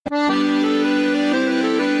everyone,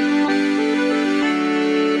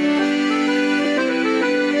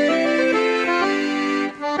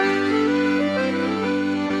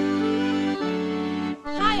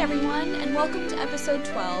 and welcome to episode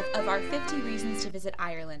 12 of our 50 Reasons to Visit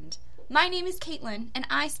Ireland. My name is Caitlin, and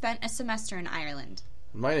I spent a semester in Ireland.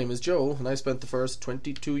 My name is Joe, and I spent the first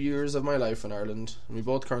 22 years of my life in Ireland, and we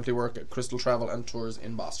both currently work at Crystal Travel and Tours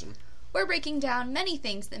in Boston. We're breaking down many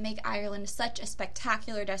things that make Ireland such a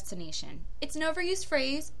spectacular destination. It's an overused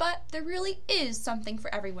phrase, but there really is something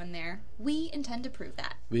for everyone there. We intend to prove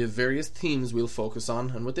that. We have various themes we'll focus on,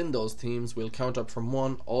 and within those themes we'll count up from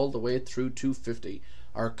 1 all the way through to 50.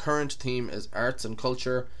 Our current theme is arts and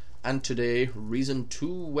culture, and today, reason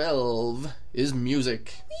 12 is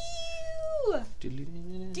music. Woo! I'm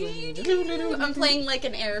playing like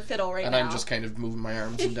an air fiddle right now. And I'm just kind of moving my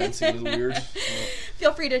arms and dancing a little weird.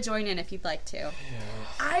 Feel free to join in if you'd like to. Yeah.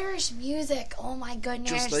 Irish music, oh my goodness.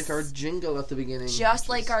 Just like our jingle at the beginning. Just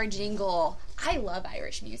like our jingle. I love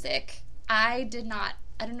Irish music. I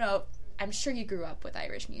don't know, I'm sure you grew up with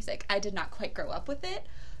Irish music. I did not quite grow up with it.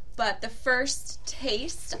 But the first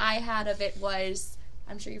taste I had of it was,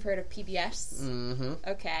 I'm sure you've heard of PBS. Mm-hmm.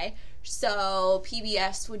 Okay. So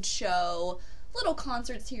PBS would show little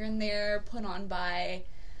concerts here and there put on by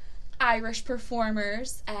Irish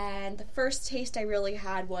performers. And the first taste I really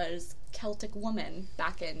had was Celtic Woman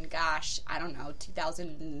back in,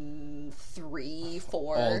 2003,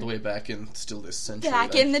 4. All the way back in still this century.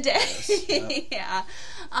 Back in the day. Yes, yeah.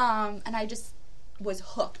 And I just was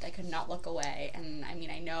hooked. I could not look away. And I mean,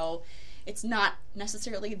 I know it's not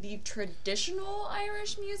necessarily the traditional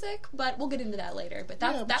Irish music, but we'll get into that later. But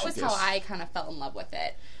that was how I kind of fell in love with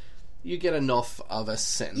it. You get enough of a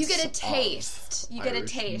sense. You get a taste. You get a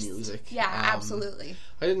taste. Music. Yeah, absolutely.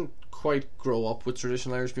 I didn't quite grow up with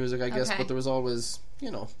traditional Irish music, I guess, but there was always,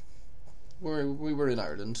 we were in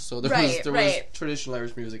Ireland, so there was traditional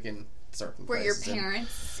Irish music in certain places. Were your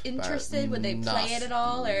parents interested? Would they play it at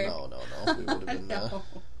all? Or? No. We would have been,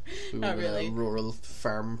 we would have been a rural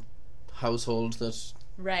farm household that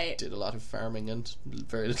did a lot of farming and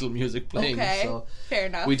very little music playing. Okay, so fair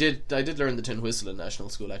enough. I did learn the tin whistle in national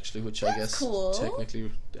school, actually, which I guess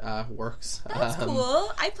technically works. That's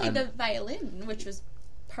cool. I played the violin, which was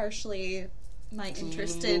partially my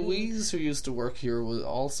interest in... Louise, who used to work here,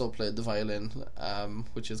 also played the violin,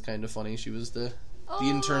 which is kind of funny. She was the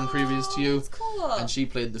intern previous to you. That's cool. And she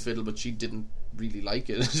played the fiddle, but she didn't really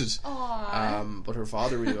like it. But her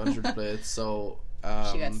father really wanted her to play it, so...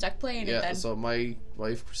 she got stuck playing it then. Yeah, so my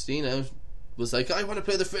wife, Christina, was like, I want to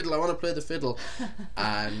play the fiddle.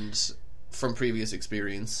 And from previous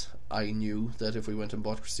experience, I knew that if we went and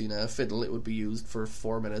bought Christina a fiddle, it would be used for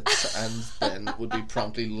 4 minutes and then would be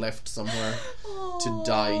promptly left somewhere to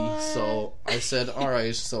die. So I said,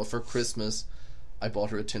 alright, so for Christmas, I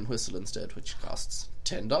bought her a tin whistle instead, which costs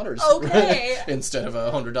 $10. Okay. Instead of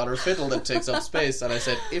a $100 fiddle that takes up space. And I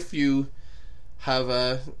said, if you have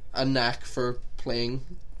a knack for playing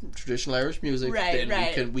traditional Irish music,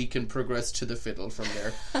 then we can progress to the fiddle from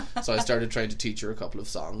there. So I started trying to teach her a couple of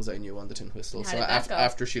songs I knew on the tin whistle. So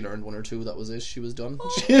after she learned 1 or 2, that was it. She was done. Oh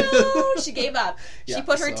no, she gave up. She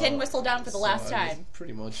put her tin whistle down for the last time.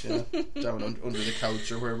 Pretty much, yeah. Down under the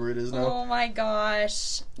couch or wherever it is now. Oh my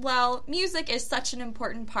gosh. Well, music is such an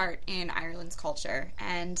important part in Ireland's culture,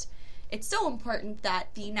 and it's so important that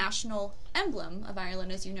the national emblem of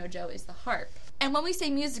Ireland, as you know, Joe, is the harp. And when we say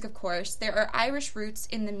music, of course, there are Irish roots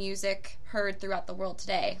in the music heard throughout the world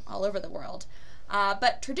today, all over the world.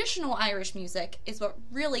 But traditional Irish music is what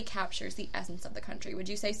really captures the essence of the country. Would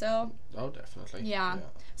you say so? Oh, definitely. Yeah.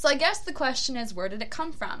 So I guess the question is, where did it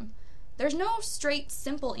come from? There's no straight,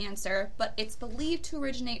 simple answer, but it's believed to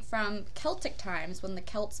originate from Celtic times when the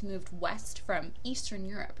Celts moved west from Eastern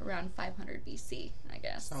Europe around 500 BC, I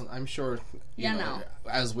guess. I'm sure, you know,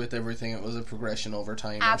 as with everything, it was a progression over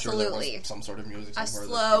time. Absolutely. I'm sure there was some sort of music somewhere. A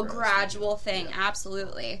slow, gradual thing,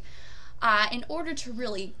 absolutely. In order to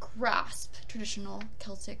really grasp traditional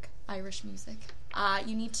Celtic Irish music,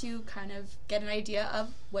 you need to kind of get an idea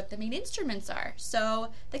of what the main instruments are.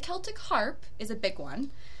 So the Celtic harp is a big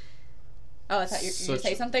one. Oh, I thought you were going to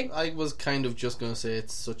say something? I was kind of just going to say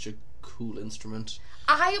it's such a cool instrument.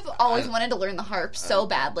 I've always wanted to learn the harp so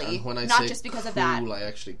badly. And when I not say just because cool, of that. I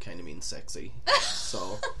actually kind of mean sexy.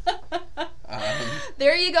 So...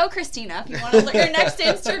 there you go, Christina. If you want to learn your next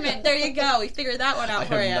instrument, there you go. We figured that one out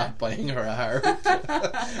for you. I am not buying her a harp.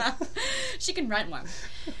 She can rent one.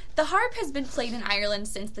 The harp has been played in Ireland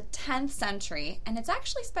since the 10th century, and it's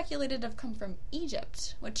actually speculated to have come from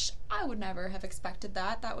Egypt, which I would never have expected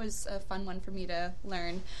that. That was a fun one for me to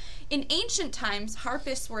learn. In ancient times,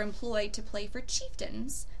 harpists were employed to play for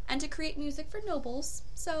chieftains, and to create music for nobles.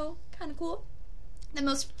 So, kind of cool. The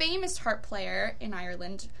most famous harp player in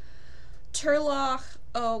Ireland, Turlough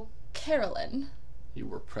O'Carolan. You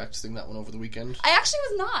were practicing that one over the weekend. I actually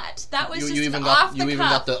was not. That was just even off the You even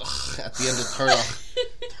cuff. got the at the end of Turlough.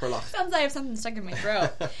 Turlough. Sounds like I have something stuck in my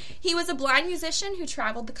throat. He was a blind musician who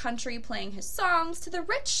traveled the country playing his songs to the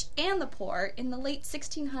rich and the poor in the late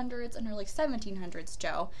 1600s and early 1700s,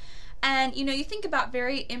 Joe. And, you know, you think about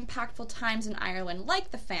very impactful times in Ireland,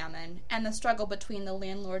 like the famine and the struggle between the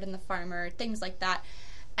landlord and the farmer, things like that.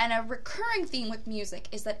 And a recurring theme with music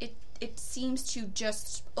is that it seems to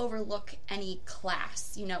just overlook any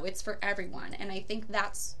class. You know, it's for everyone. And I think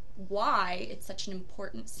that's why it's such an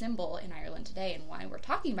important symbol in Ireland today and why we're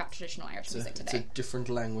talking about traditional Irish music today. It's a different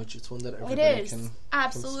language. It's one that everybody It is. can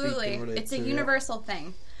Absolutely. Can speak and relate It's a to, universal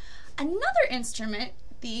thing. Another instrument,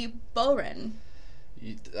 the bodhrán.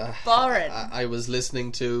 Bodhrán. I was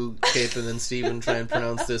listening to Caitlin and Stephen try and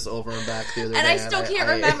pronounce this over and back the other day. And I still can't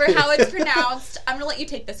remember how it's pronounced. I'm going to let you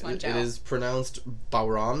take this one, Joe. It is pronounced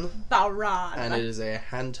bodhrán. Bodhrán. And it is a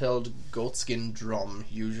handheld goatskin drum,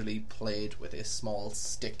 usually played with a small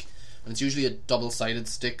stick. And it's usually a double-sided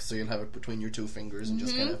stick, so you'll have it between your two fingers and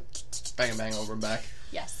just kind of bang and bang over and back.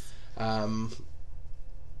 Yes.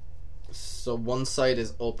 So one side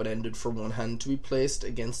is open-ended for one hand to be placed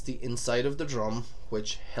against the inside of the drum,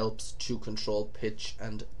 which helps to control pitch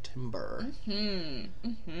and timbre. And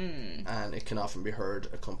it can often be heard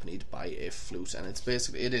accompanied by a flute. And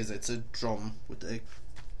it's a drum with a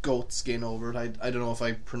goat skin over it. I don't know if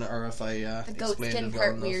I the goat explained skin it well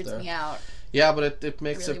part enough weirds there. me out. Yeah, but it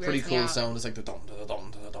makes Really a pretty weirds me cool out. sound. It's like the dum da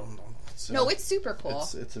dum da dum dum. No, it's super cool.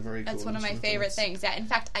 It's a very cool. That's one of my instrument. favorite things. Yeah, in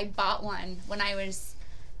fact, I bought one when I was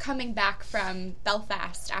coming back from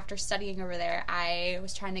Belfast after studying over there. I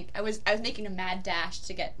was making a mad dash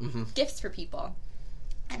to get gifts for people.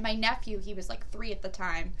 And my nephew, he was like 3 at the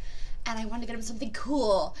time, and I wanted to get him something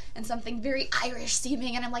cool and something very Irish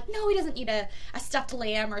seeming, and I'm like, no, he doesn't need a stuffed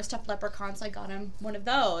lamb or a stuffed leprechaun, so I got him one of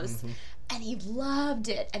those. And he loved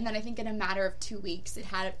it. And then I think in a matter of 2 weeks, it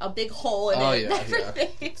had a big hole in it and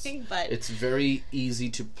everything. But it's very easy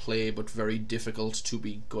to play, but very difficult to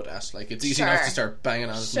be good at. Like, it's easy enough to start banging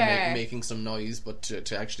on it and making some noise, but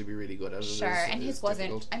to actually be really good at it and his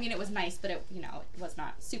wasn't difficult. I mean, it was nice, but it was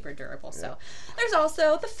not super durable. So there's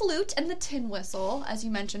also the flute and the tin whistle, as you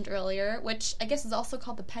mentioned earlier, which I guess is also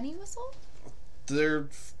called the penny whistle. They're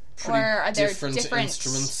pretty different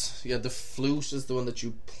instruments. Yeah, the flute is the one that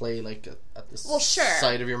you play like at the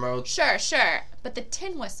side of your mouth. Sure. But the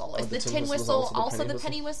tin whistle, is the tin whistle also the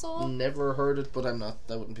penny whistle? Never heard it, but I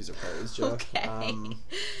wouldn't be surprised. Yeah.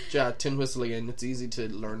 Okay. Tin whistle again. It's easy to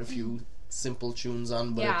learn a few simple tunes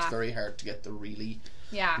on, but it's very hard to get the really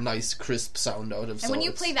nice crisp sound out of. And when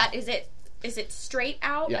you play that, is it straight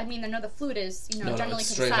out? Yeah. I mean, I know the flute is generally it's to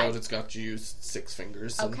the straight side. out. It's got you use 6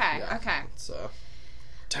 fingers. Okay. It's,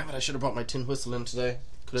 damn it! I should have brought my tin whistle in today.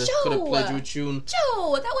 Could have played you a tune.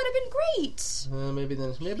 Joe, that would have been great.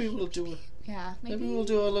 Maybe we'll do. Yeah, maybe we'll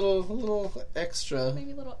do a little extra.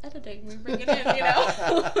 Maybe a little editing. We bring it in,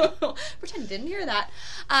 Pretend you didn't hear that.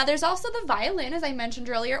 There's also the violin, as I mentioned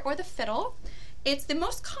earlier, or the fiddle. It's the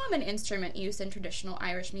most common instrument used in traditional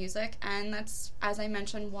Irish music, and that's, as I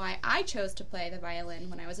mentioned, why I chose to play the violin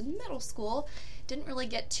when I was in middle school. Didn't really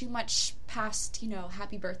get too much past,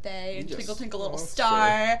 Happy Birthday and Twinkle Twinkle Little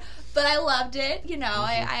Star, but I loved it,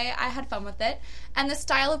 I had fun with it. And the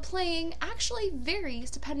style of playing actually varies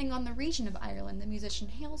depending on the region of Ireland the musician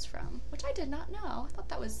hails from, which I did not know. I thought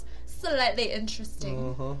that was slightly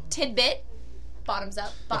interesting. Tidbit. Bottoms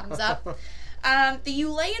up. The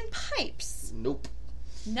Ulayan pipes. Nope.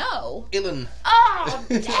 No. Uilleann. Oh,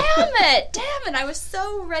 damn it! I was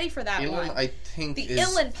so ready for that Uilleann, one. I think the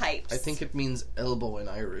Uilleann pipes. I think it means elbow in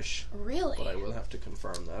Irish. Really? But I will have to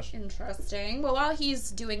confirm that. Interesting. Well, while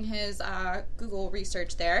he's doing his Google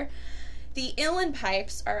research there, the Uilleann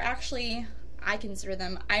pipes are actually, I consider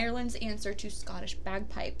them Ireland's answer to Scottish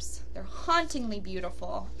bagpipes. They're hauntingly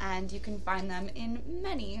beautiful, and you can find them in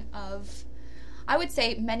many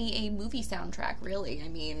a movie soundtrack, really. I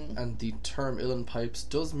mean... And the term Uilleann pipes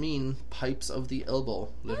does mean pipes of the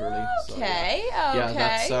elbow, literally. Okay. Yeah,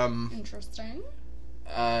 that's... Interesting.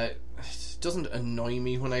 It doesn't annoy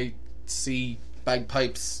me when I see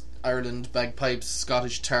bagpipes, Ireland bagpipes,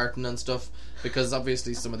 Scottish tartan and stuff, because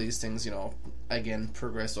obviously some of these things, again,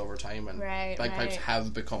 progress over time, and bagpipes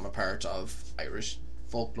have become a part of Irish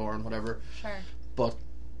folklore and whatever. Sure. But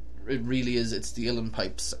it really is, it's the Uilleann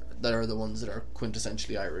pipes that are the ones that are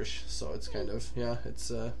quintessentially Irish. So it's kind of,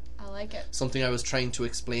 it's I like it. something I was trying to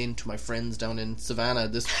explain to my friends down in Savannah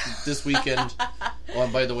this weekend. Oh,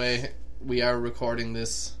 and by the way, we are recording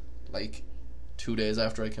this like 2 days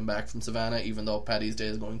after I came back from Savannah, even though Paddy's Day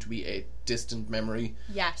is going to be a distant memory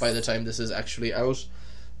by the time this is actually out.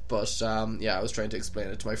 But I was trying to explain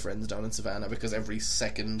it to my friends down in Savannah, because every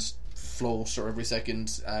second float or every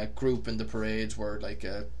second group in the parade were like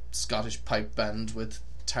a Scottish pipe band with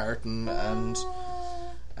tartan and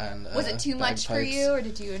was it too much for you, or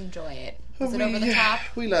did you enjoy it? Was it over the top?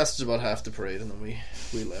 We lasted about half the parade and then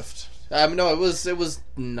we left. No, it was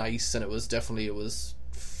nice, and it was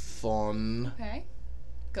fun. Okay.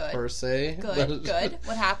 Good. Per se. Good.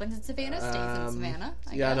 What happens in Savannah stays in Savannah,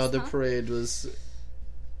 I guess, the parade was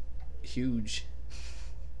huge.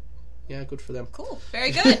 Yeah, good for them. Cool.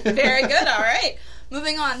 Very good. Very good. All right.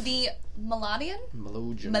 Moving on. The Melodeon?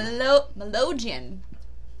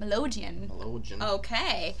 Melodeon.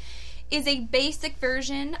 Okay. Is a basic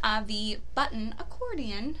version of the button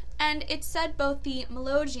accordion, and it's said both the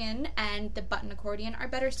melodeon and the button accordion are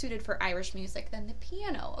better suited for Irish music than the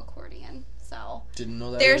piano accordion. So didn't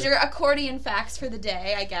know that. There's your accordion facts for the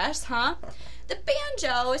day, I guess, huh? The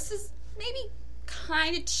banjo, this is maybe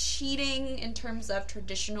kind of cheating in terms of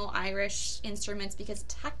traditional Irish instruments, because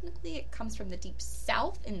technically it comes from the deep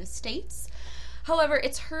south in the States. However,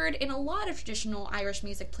 it's heard in a lot of traditional Irish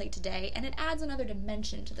music played today, and it adds another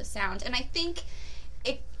dimension to the sound. And I think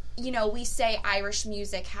we say Irish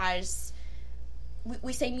music has,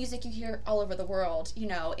 we say music you hear all over the world,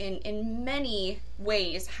 in many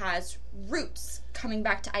ways has roots coming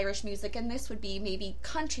back to Irish music, and this would be maybe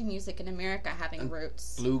country music in America having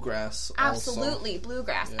roots. Bluegrass Absolutely, also.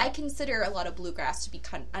 Bluegrass. Yeah. I consider a lot of bluegrass to be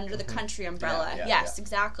under the country umbrella. Yes,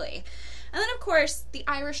 exactly. And then, of course, the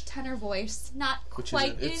Irish tenor voice, not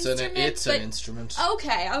quite an instrument. It's an instrument.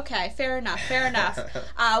 Okay, fair enough.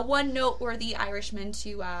 One noteworthy Irishman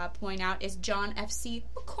to point out is John F.C.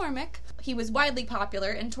 McCormick. He was widely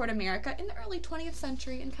popular and toured America in the early 20th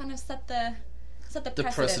century and kind of set the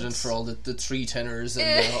precedent for all the three tenors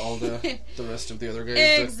and all the rest of the other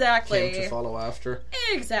guys that came to follow after.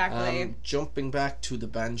 Exactly. Jumping back to the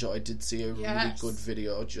banjo, I did see a really good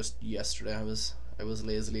video just yesterday. I was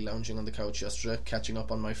lazily lounging on the couch yesterday, catching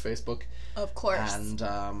up on my Facebook. Of course. And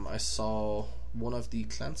I saw one of the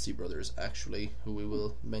Clancy brothers, actually, who we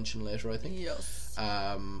will mention later, I think. Yes.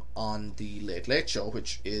 On the Late Late Show,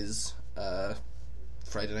 which is a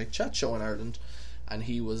Friday night chat show in Ireland. And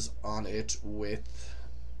he was on it with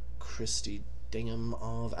Christy Dingham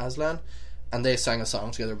of Aslan. And they sang a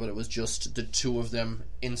song together, but it was just the two of them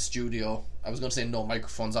in studio. I was going to say no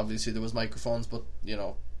microphones, obviously there was microphones, but,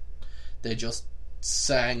 they just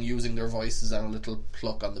sang using their voices and a little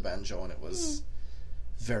pluck on the banjo, and it was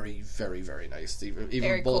very, very, very nice. Even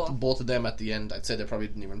very both of them at the end, I'd say they probably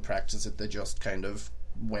didn't even practice it, they just kind of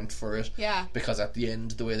went for it. Yeah. Because at the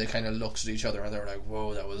end, the way they kind of looked at each other and they were like,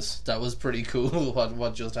 whoa, that was pretty cool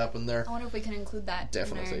what just happened there. I wonder if we can include that.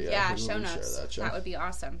 Definitely, show notes. That would be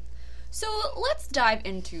awesome. So let's dive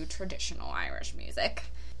into traditional Irish music.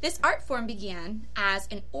 This art form began as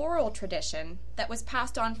an oral tradition that was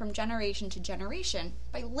passed on from generation to generation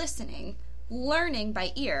by listening, learning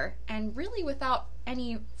by ear, and really without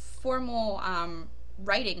any formal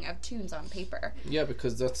writing of tunes on paper. Yeah,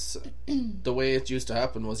 because that's the way it used to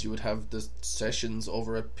happen. Was you would have the sessions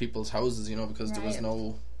over at people's houses, because there was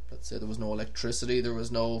no, let's say there was no electricity, there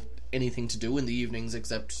was no anything to do in the evenings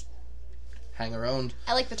except hang around.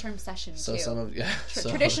 I like the term session too.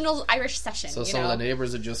 Traditional Irish session. So some of the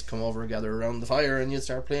neighbours would just come over and gather around the fire, and you'd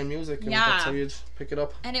start playing music, and that's how you'd pick it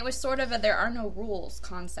up. And it was sort of a there are no rules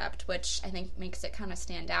concept, which I think makes it kind of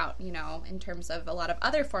stand out, in terms of a lot of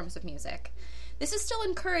other forms of music. This is still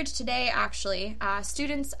encouraged today, actually.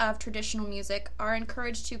 Students of traditional music are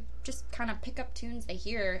encouraged to just kind of pick up tunes they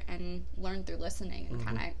hear and learn through listening and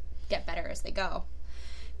kind of get better as they go.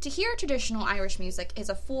 To hear traditional Irish music is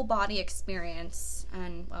a full-body experience,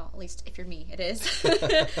 and, well, at least if you're me, it is.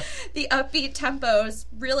 The upbeat tempos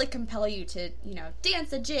really compel you to,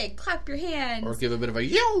 dance a jig, clap your hands. Or give a bit of a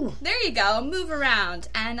yo! There you go, move around.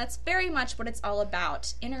 And that's very much what it's all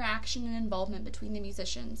about, interaction and involvement between the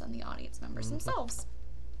musicians and the audience members themselves.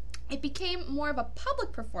 It became more of a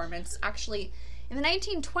public performance, actually, in the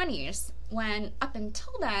 1920s, when, up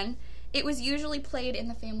until then, it was usually played in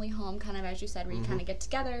the family home, kind of as you said, where you kind of get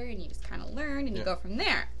together and you just kind of learn and you go from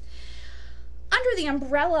there. Under the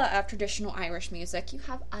umbrella of traditional Irish music, you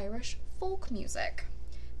have Irish folk music.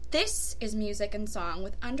 This is music and song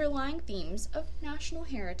with underlying themes of national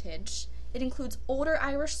heritage. It includes older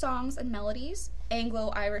Irish songs and melodies,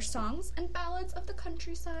 Anglo-Irish songs, and ballads of the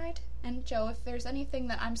countryside. And Joe, if there's anything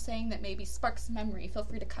that I'm saying that maybe sparks memory, feel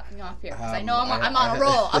free to cut me off here, because I know I'm on a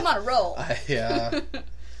roll. I'm on a roll.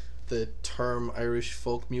 The term Irish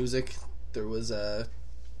folk music, there was a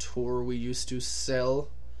tour we used to sell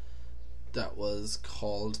that was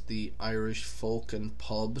called the Irish Folk and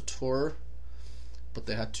Pub Tour, but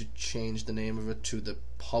they had to change the name of it to the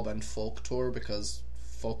Pub and Folk Tour because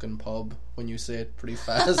folk and pub, when you say it pretty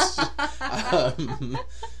fast,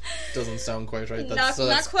 doesn't sound quite right. Not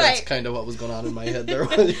quite. That's kind of what was going on in my head there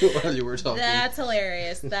while you were talking. That's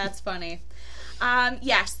hilarious. That's funny.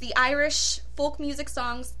 Yes, the Irish folk music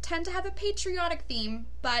songs tend to have a patriotic theme,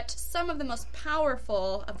 but some of the most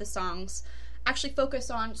powerful of the songs actually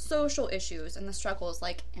focus on social issues and the struggles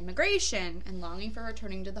like immigration and longing for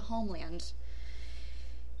returning to the homeland.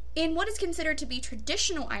 In what is considered to be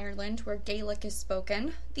traditional Ireland, where Gaelic is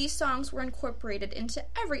spoken, these songs were incorporated into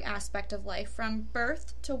every aspect of life, from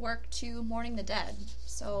birth to work to mourning the dead.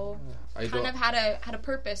 So, kind of had a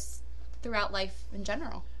purpose throughout life in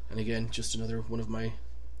general. And again, just another one of my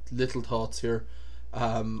little thoughts here.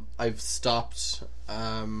 I've stopped.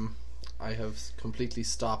 I have completely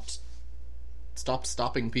stopped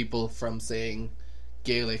stopping people from saying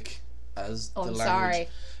Gaelic as the language. Sorry.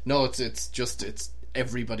 No, it's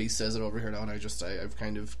everybody says it over here now, and I've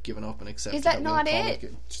kind of given up and accepted. Is that not it?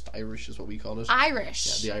 Just Irish is what we call it.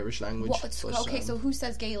 Irish. Yeah, the Irish language. Okay, so who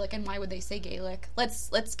says Gaelic, and why would they say Gaelic?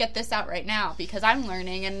 Let's get this out right now, because I'm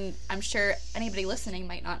learning, and I'm sure anybody listening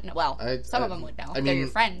might not know. Well, some of them would know. If they're your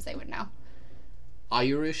friends, they would know.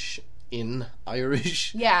 Irish in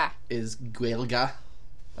Irish, yeah, is Gaelga,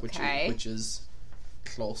 which is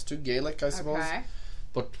close to Gaelic, I suppose. Okay.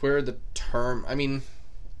 But where the term,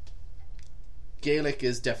 Gaelic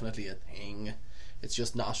is definitely a thing. It's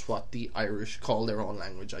just not what the Irish call their own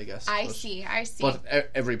language, I guess. I see. But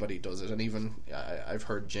everybody does it, and even I've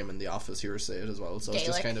heard Jim in the office here say it as well. So Gaelic.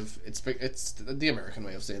 It's just kind of it's the American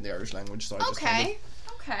way of saying the Irish language. So I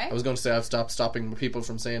was going to say I've stopped stopping people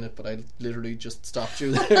from saying it, but I literally just stopped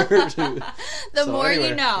you there. The more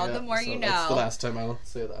you know. That's the last time I'll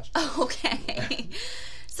say that. Okay.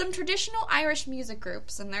 Some traditional Irish music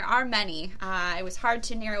groups, and there are many. It was hard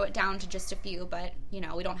to narrow it down to just a few, but, we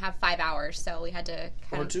don't have 5 hours, so we had to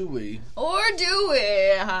Or do we?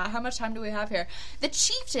 How much time do we have here? The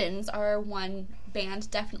Chieftains are one band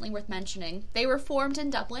definitely worth mentioning. They were formed in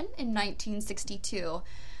Dublin in 1962.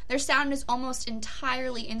 Their sound is almost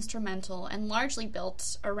entirely instrumental and largely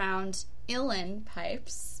built around uilleann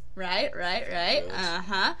pipes. Right.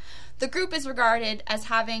 Yes. The group is regarded as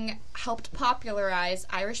having helped popularize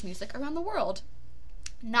Irish music around the world.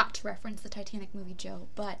 Not to reference the Titanic movie, Joe,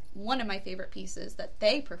 but one of my favorite pieces that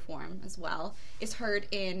they perform as well is heard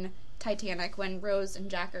in Titanic when Rose and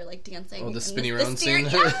Jack are dancing. Oh, the spinny round scene.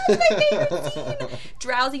 Yeah, my favorite scene.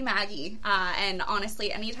 Drowsy Maggie. And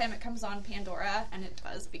honestly, anytime it comes on Pandora, and it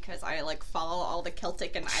does because I follow all the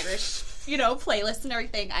Celtic and Irish, playlists and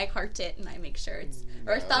everything, I heart it and I make sure it's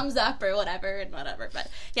or thumbs up or whatever. But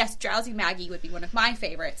yes, Drowsy Maggie would be one of my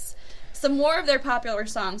favorites. Some more of their popular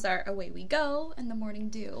songs are Away We Go and The Morning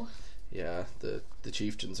Dew. Yeah, the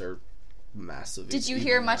Chieftains are massive. Did you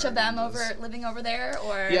hear much of them living over there?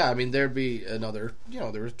 Or yeah, there'd be another,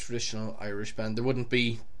 they're a traditional Irish band. They wouldn't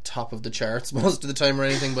be top of the charts most of the time or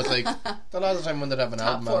anything, but a lot of the time when they'd have an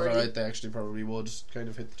album out, right, they actually probably would kind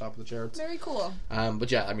of hit the top of the charts. Very cool.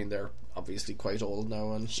 But yeah, they're obviously quite old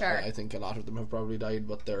now, and sure. I think a lot of them have probably died,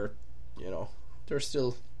 but they're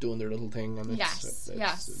still doing their little thing, and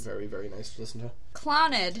it's very, very nice to listen to.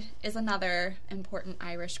 Clannad is another important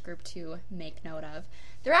Irish group to make note of.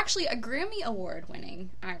 They're actually a Grammy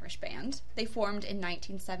Award-winning Irish band. They formed in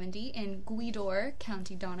 1970 in Gweedore,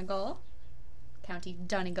 County Donegal.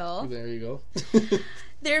 There you go.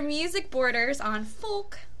 Their music borders on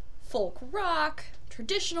folk rock,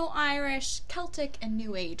 traditional Irish, Celtic, and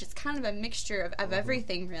New Age. It's kind of a mixture of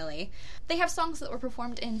everything, really. They have songs that were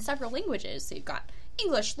performed in several languages. So you've got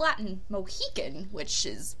English, Latin, Mohican, which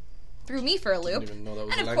threw me for a loop. Didn't even know that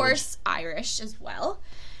was and, of course, Irish as well.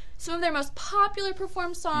 Some of their most popular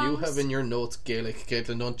performed songs... You have in your notes Gaelic,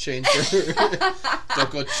 Caitlin. Don't change your...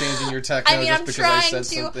 Don't go changing your tack now just because I said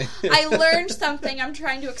something. I learned something. I'm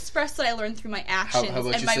trying to express what I learned through my actions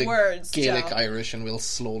and my words, Gaelic Joe. Irish, and we'll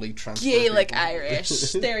slowly transfer Gaelic people.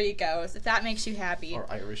 Irish. There you go. If that makes you happy. Or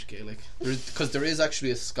Irish Gaelic. Because there is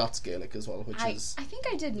actually a Scots Gaelic as well, which is... I think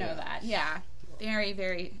I did know that, yeah. Very,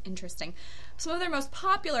 very interesting. Some of their most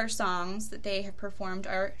popular songs that they have performed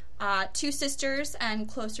are Two Sisters and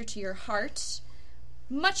Closer to Your Heart.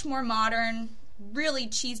 Much more modern, really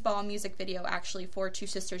cheeseball music video, actually, for Two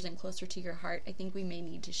Sisters and Closer to Your Heart. I think we may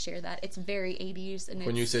need to share that. It's very 80s. And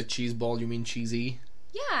when you said cheeseball, you mean cheesy?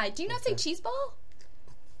 Yeah, do you not say cheeseball?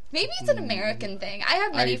 Maybe it's an American thing. I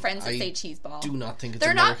have many friends that say cheeseball. Do not think it's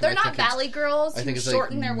American. They're not Valley girls I think who it's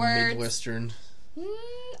shorten their words. Midwestern.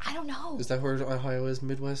 I don't know. Is that where Ohio is?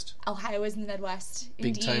 Midwest? Ohio is in the Midwest.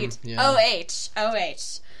 Big Indeed. time, yeah.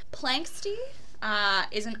 OH. Planxty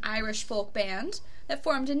is an Irish folk band that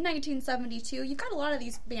formed in 1972. You've got a lot of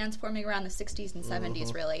these bands forming around the 60s and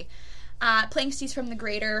 70s, really. Planxty's from the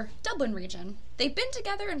greater Dublin region. They've been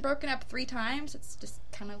together and broken up 3 times. It's just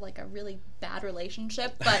kind of like a really bad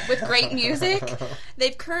relationship, but with great music.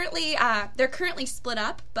 They're currently split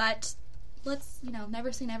up, but let's,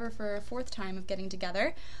 never say never for a 4th time of getting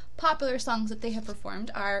together. Popular songs that they have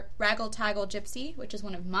performed are Raggle Taggle Gypsy, which is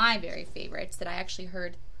one of my very favorites that I actually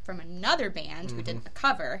heard from another band who did a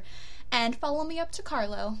cover, and Follow Me Up to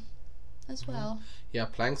Carlo as well. Yeah,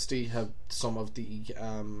 Planxty have some of the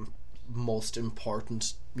most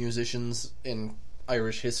important musicians in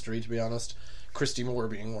Irish history, to be honest. Christy Moore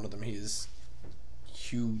being one of them. He's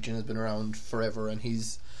huge and has been around forever, and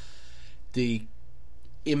he's the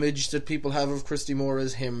image that people have of Christy Moore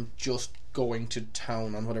is him just going to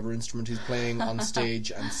town on whatever instrument he's playing on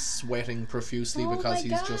stage and sweating profusely because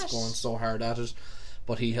he's just going so hard at it.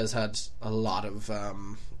 But he has had a lot of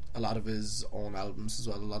his own albums as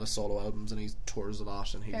well, a lot of solo albums, and he tours a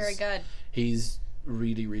lot, and he's very good. He's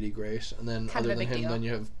really, really great. And then kind other than him, deal. then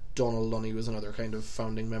you have Donal Lunny was another kind of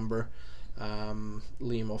founding member,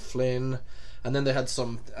 Liam O'Flynn, and then they had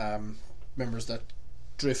some members that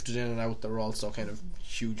drifted in and out that were also kind of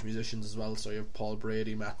huge musicians as well. So you have Paul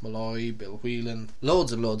Brady, Matt Malloy, Bill Whelan,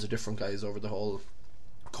 loads and loads of different guys over the whole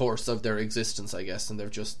course of their existence, I guess, and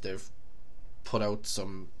they've put out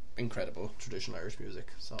some incredible traditional Irish music.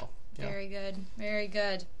 So yeah. Very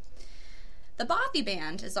good. The Bothy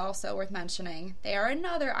Band is also worth mentioning. They are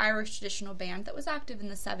another Irish traditional band that was active in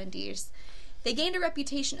the 70s. They gained a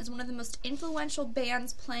reputation as one of the most influential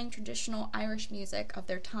bands playing traditional Irish music of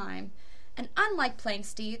their time. And unlike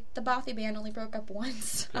Planxty, the Bothy Band only broke up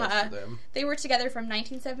once. They were together from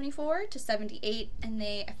 1974 to 78, and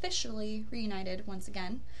they officially reunited once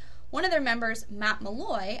again. One of their members, Matt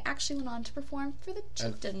Malloy, actually went on to perform for the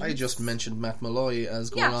Chieftains. And I just mentioned Matt Malloy as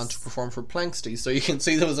going on to perform for Planxty, so you can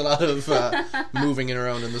see there was a lot of moving in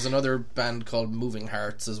around. And there's another band called Moving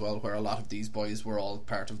Hearts as well, where a lot of these boys were all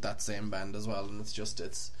part of that same band as well. And it's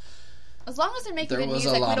as long as they're making good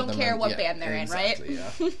music, we don't care what band they're in, right?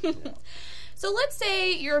 Yeah. So let's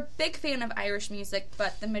say you're a big fan of Irish music,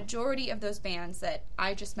 but the majority of those bands that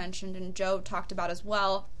I just mentioned and Joe talked about as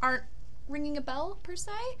well aren't ringing a bell, per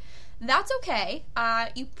se. That's okay.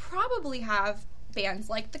 You probably have bands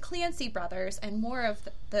like the Clancy Brothers and more of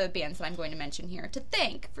the bands that I'm going to mention here to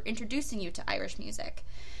thank for introducing you to Irish music.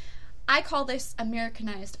 I call this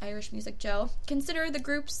Americanized Irish music, Joe. Consider the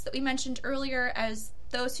groups that we mentioned earlier as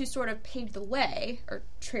those who sort of paved the way, or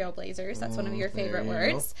trailblazers, that's one of your favorite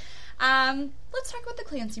words. Let's talk about the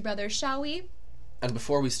Clancy Brothers, shall we? And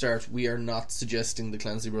before we start, we are not suggesting the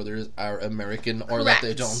Clancy Brothers are American or Correct. that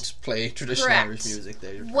they don't play traditional Correct. Irish music.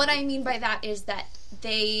 What I mean by that is that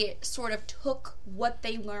they sort of took what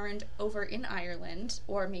they learned over in Ireland,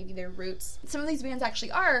 or maybe their roots. Some of these bands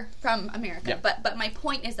actually are from America, but my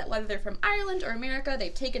point is that whether they're from Ireland or America,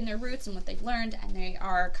 they've taken their roots and what they've learned, and they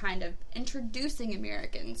are kind of introducing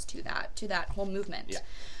Americans to that whole movement. Yeah.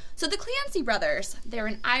 So the Clancy Brothers, they're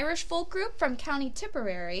an Irish folk group from County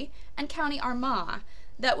Tipperary and County Armagh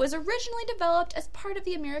that was originally developed as part of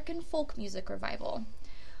the American folk music revival.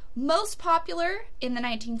 Most popular in the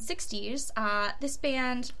 1960s, this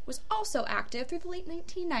band was also active through the late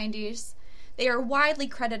 1990s. They are widely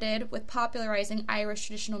credited with popularizing Irish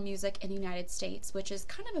traditional music in the United States, which is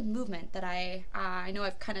kind of a movement that I know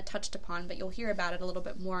I've kind of touched upon, but you'll hear about it a little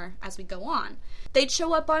bit more as we go on. They'd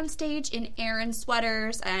show up on stage in Aran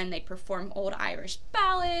sweaters, and they'd perform old Irish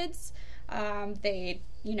ballads. They'd,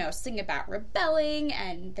 sing about rebelling,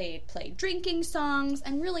 and they'd play drinking songs,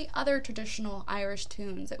 and really other traditional Irish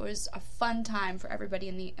tunes. It was a fun time for everybody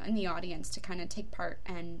in the audience to kind of take part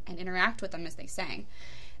and interact with them as they sang.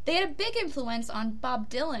 They had a big influence on Bob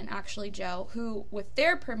Dylan, actually, Joe, who, with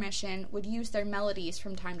their permission, would use their melodies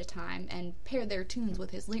from time to time and pair their tunes with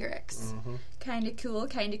his lyrics. Mm-hmm.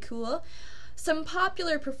 Kinda cool. Some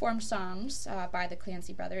popular performed songs by the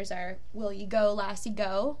Clancy Brothers are Will You Go, Lassie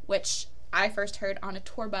Go, which I first heard on a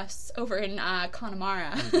tour bus over in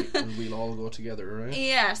Connemara. And we'll all go together, right?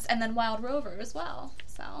 Yes, and then Wild Rover as well.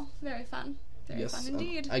 So, very fun. Very fun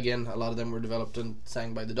indeed. Again, a lot of them were developed and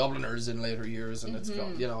sang by the Dubliners in later years, and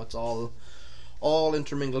it's all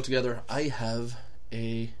intermingled together. I have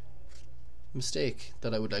a mistake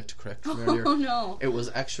that I would like to correct from earlier. Oh no! It was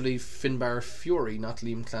actually Finbar Fury, not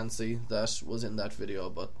Liam Clancy, that was in that video.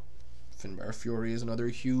 But Finbar Fury is another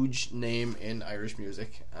huge name in Irish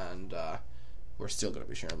music, and we're still going to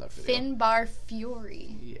be sharing that video. Finbar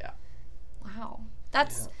Fury. Yeah. Wow.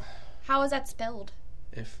 That's how is that spelled?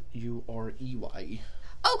 F-U-R-E-Y.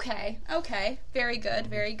 Okay. Very good,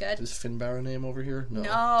 very good. Is Finbar a name over here?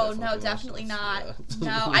 No, definitely not. Yeah.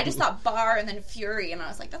 No, I just thought Bar and then Fury, and I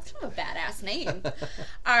was like, that's kind of a badass name.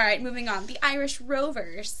 Alright, moving on. The Irish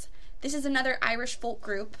Rovers. This is another Irish folk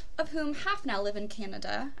group, of whom half now live in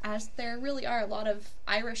Canada, as there really are a lot of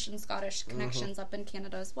Irish and Scottish connections up in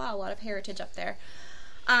Canada as well, a lot of heritage up there.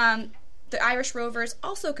 The Irish Rovers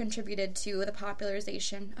also contributed to the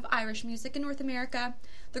popularization of Irish music in North America.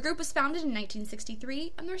 The group was founded in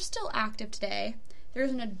 1963, and they're still active today.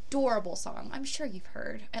 There's an adorable song I'm sure you've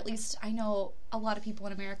heard. At least I know a lot of people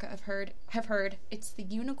in America have heard. It's the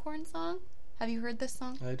Unicorn Song. Have you heard this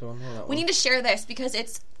song? I don't know that one. We need to share this because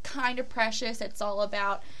it's kind of precious. It's all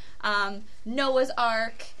about Noah's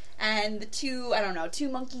Ark and the two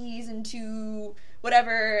monkeys and two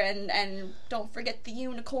whatever, and don't forget the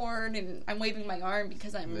unicorn, and I'm waving my arm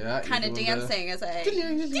because I'm kind of dancing as I...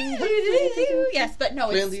 Yes, but no,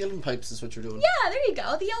 playing the Ellen pipes is what you're doing. Yeah, there you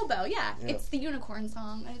go, the elbow, yeah. It's the unicorn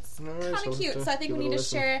song, and it's kind of cute, so I think we need to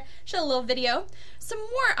share a little video. Some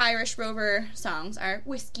more Irish Rover songs are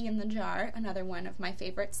Whiskey in the Jar, another one of my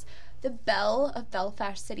favorites, The Belle of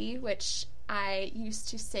Belfast City, which I used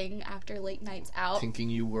to sing after late nights out. Thinking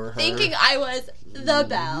you were her. Thinking I was the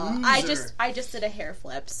Belle. Loser. I just did a hair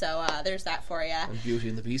flip, so there's that for you. And Beauty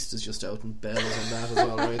and the Beast is just out, and Belle is on that as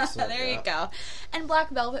well, right? So, there you go. And Black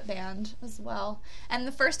Velvet Band as well. And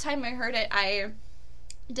the first time I heard it, I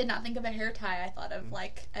did not think of a hair tie. I thought of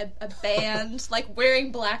like a band like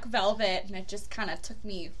wearing black velvet, and it just kind of took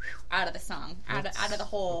me out of the song, out of the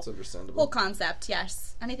whole concept.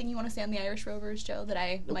 Yes. Anything you want to say on the Irish Rovers, Joe, that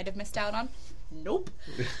I might have missed out on? Nope.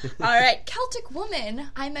 All right, Celtic Woman.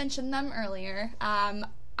 I mentioned them earlier.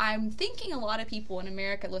 I'm thinking a lot of people in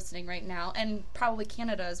America listening right now, and probably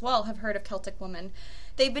Canada as well, have heard of Celtic Woman.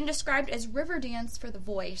 They've been described as Riverdance for the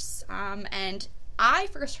voice, and I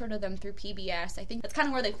first heard of them through PBS. I think that's kind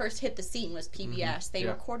of where they first hit the scene, was PBS. They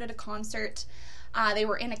recorded a concert. They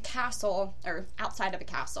were in a castle, or outside of a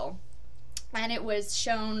castle, and it was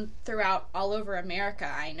shown throughout all over America,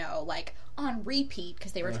 I know, like on repeat,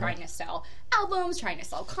 because they were trying to sell albums, trying to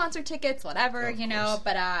sell concert tickets, whatever, you know,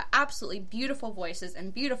 but absolutely beautiful voices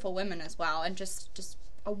and beautiful women as well, and just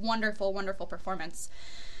a wonderful, wonderful performance.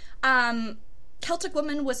 Celtic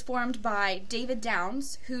Woman was formed by David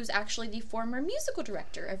Downs, who's actually the former musical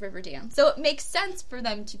director of Riverdance. So it makes sense for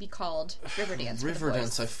them to be called Riverdance.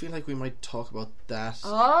 Riverdance, I feel like we might talk about that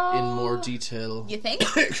in more detail. You think?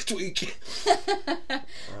 Next week. I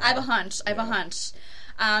have a hunch.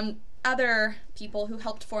 Other people who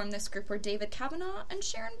helped form this group were David Kavanagh and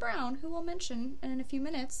Sharon Brown, who we'll mention in a few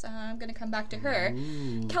minutes. I'm going to come back to her.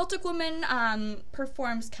 Ooh. Celtic Woman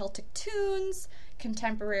performs Celtic tunes,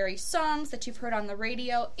 contemporary songs that you've heard on the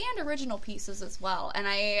radio, and original pieces as well. And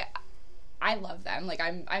I love them. Like,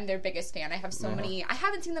 I'm their biggest fan. I have so many. I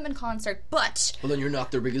haven't seen them in concert, but... Well, then you're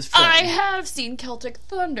not their biggest fan. I have seen Celtic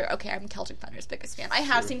Thunder. Okay, I'm Celtic Thunder's biggest fan. I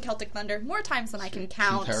have seen Celtic Thunder more times than I can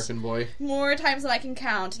count. Keith Harkin boy. More times than I can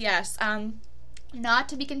count, yes. Not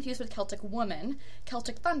to be confused with Celtic Woman.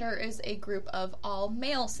 Celtic Thunder is a group of all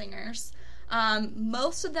male singers.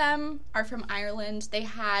 Most of them are from Ireland. They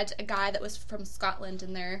had a guy that was from Scotland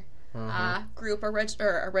in their group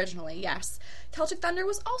originally, yes. Celtic Thunder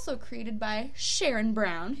was also created by Sharon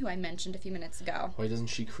Brown, who I mentioned a few minutes ago. Why doesn't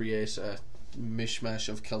she create a mishmash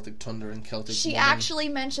of Celtic Thunder and Celtic She Woman? actually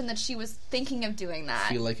mentioned that she was thinking of doing that.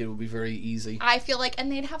 I feel like it would be very easy. I feel like, and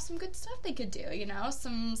they'd have some good stuff they could do, you know,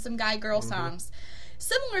 some guy-girl songs.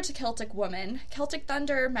 Similar to Celtic Woman, Celtic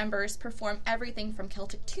Thunder members perform everything from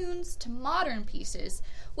Celtic tunes to modern pieces,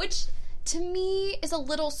 which to me is a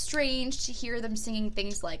little strange to hear them singing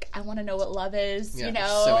things like "I Want to Know What Love Is," you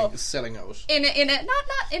know, selling out in a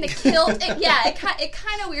not in a kilt. It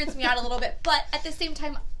kind of weirds me out a little bit, but at the same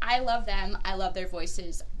time, I love them. I love their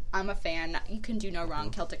voices. I'm a fan. You can do no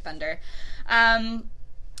wrong, Celtic Thunder.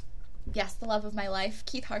 Yes, the love of my life,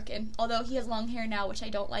 Keith Harkin. Although he has long hair now, which I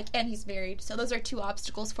don't like, and he's married, so those are two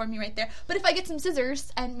obstacles for me right there. But if I get some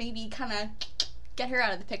scissors and maybe kind of get her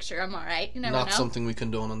out of the picture, I'm alright. You never know. Not something we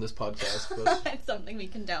condone on this podcast, but... It's something we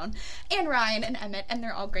condone. And Ryan and Emmett, and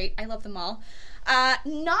they're all great. I love them all.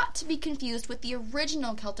 Not to be confused with the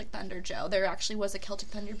original Celtic Thunder, Joe. There actually was a Celtic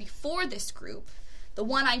Thunder before this group. The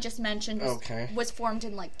one I just mentioned was formed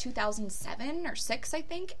in like 2007 or 6, I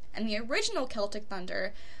think. And the original Celtic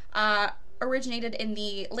Thunder originated in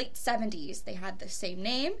the late 70s. They had the same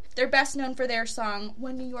name. They're best known for their song,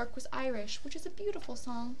 When New York Was Irish, which is a beautiful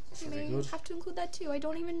song. You may have to include that too. I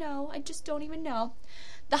don't even know. I just don't even know.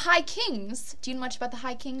 The High Kings. Do you know much about the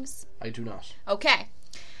High Kings? I do not. Okay.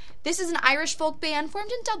 This is an Irish folk band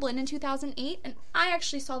formed in Dublin in 2008, and I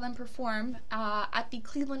actually saw them perform at the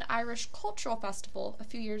Cleveland Irish Cultural Festival a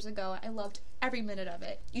few years ago. I loved every minute of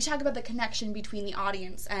it. You talk about the connection between the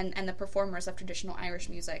audience and the performers of traditional Irish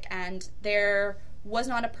music, and there was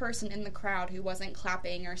not a person in the crowd who wasn't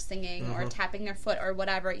clapping or singing or tapping their foot or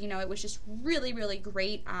whatever. You know, it was just really, really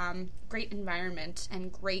great, great environment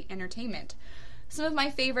and great entertainment. Some of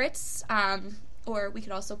my favorites, or we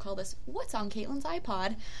could also call this What's on Caitlin's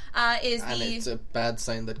iPod, is and the... it's a bad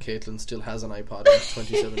sign that Caitlin still has an iPod in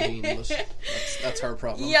 2017, but that's her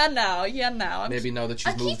problem. Yeah, no. Maybe now that she's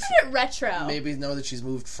I'm moved... keeping it retro. Maybe now that she's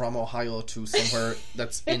moved from Ohio to somewhere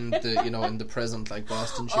that's in the, in the present, like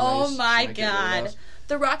Boston, she oh might my get rid of god. that.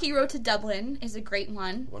 The Rocky Road to Dublin is a great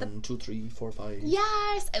one. 1, 2, 3, 4, 5.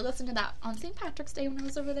 Yes! I listened to that on St. Patrick's Day when I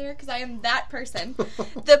was over there, because I am that person.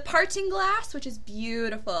 The Parting Glass, which is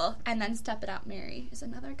beautiful, and then Step It Out Mary is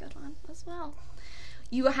another good one as well.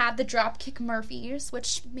 You have the Dropkick Murphys,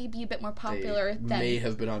 which may be a bit more popular than... may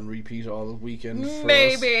have been on repeat all weekend for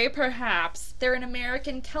Maybe, us. perhaps. They're an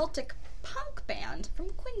American Celtic punk band from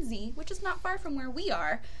Quincy, which is not far from where we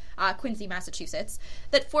are, Quincy, Massachusetts,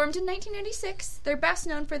 that formed in 1996. They're best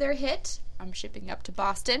known for their hit, I'm Shipping Up to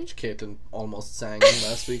Boston. Caitlin almost sang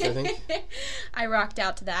last week, I think. I rocked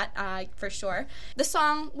out to that, for sure. The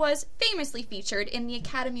song was famously featured in the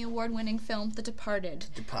Academy Award-winning film The Departed.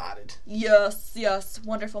 Departed. Yes,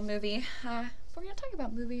 wonderful movie. We're going to talk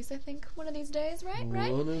about movies, I think, one of these days, right?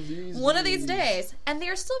 One of these days. And they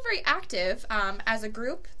are still very active as a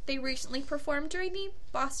group. They recently performed during the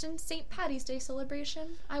Boston St. Paddy's Day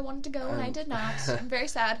celebration. I wanted to go and I did not. I'm very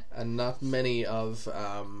sad. And not many of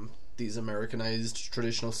these Americanized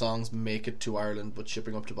traditional songs make it to Ireland, but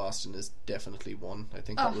Shipping Up to Boston is definitely one. I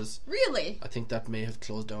think that was... Really? I think that may have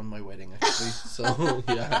closed down my wedding, actually. So,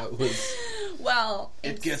 yeah, it was... Well...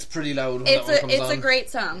 It gets pretty loud when that one comes on. It's a great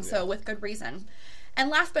song, so with good reason. And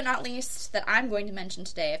last but not least, that I'm going to mention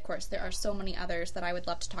today, of course, there are so many others that I would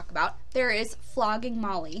love to talk about. There is Flogging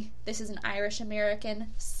Molly. This is an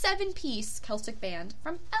Irish-American 7-piece Celtic band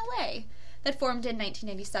from LA that formed in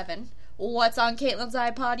 1987. What's on Caitlin's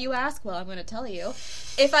iPod, you ask? Well, I'm going to tell you.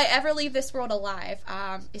 If I Ever Leave This World Alive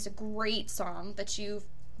is a great song that you've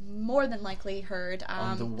more than likely heard.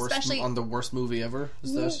 On the worst movie ever?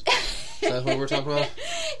 Is that what we're talking about?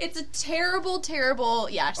 It's a terrible,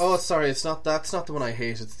 yes. Oh, sorry, that's not the one I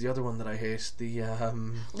hate. It's the other one that I hate. The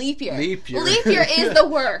Leap Year. Leap Year. Leap Year is the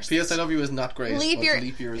worst. P.S. I Love You is not great. Leap Year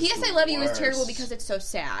is P.S. I Love You is terrible because it's so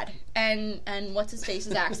sad. And what's his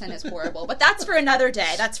face's accent is horrible. But that's for another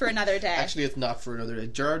day. Actually, it's not for another day.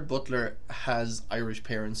 Gerard Butler has Irish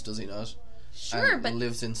parents, does he not? Sure, and but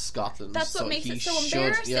lives in Scotland. That's what makes it so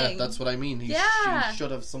embarrassing. Yeah, that's what I mean. He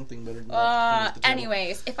should have something better than that.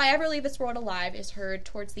 Anyways, If I Ever Leave This World Alive is heard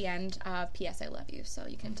towards the end of P.S. I Love You, so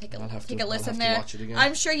you can take a listen there. Watch it again.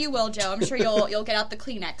 I'm sure you will, Joe. I'm sure you'll get out the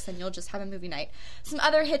Kleenex and you'll just have a movie night. Some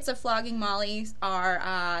other hits of Flogging Molly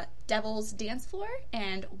are Devil's Dance Floor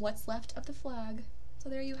and What's Left of the Flag. So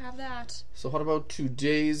there you have that. So what about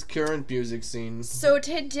today's current music scene? So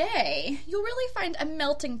today, you'll really find a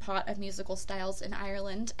melting pot of musical styles in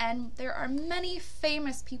Ireland, and there are many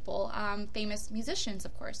famous people, famous musicians,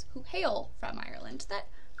 of course, who hail from Ireland that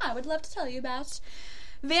I would love to tell you about.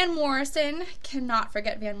 Van Morrison, cannot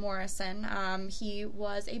forget Van Morrison. He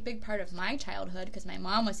was a big part of my childhood because my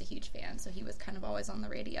mom was a huge fan, so he was kind of always on the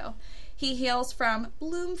radio. He hails from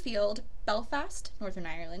Bloomfield, Belfast, Northern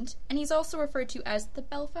Ireland, and he's also referred to as the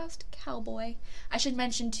Belfast Cowboy. I should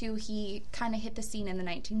mention, too, he kind of hit the scene in the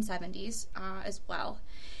 1970s as well.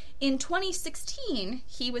 In 2016,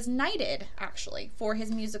 he was knighted, actually, for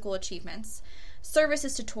his musical achievements,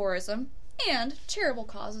 services to tourism, and charitable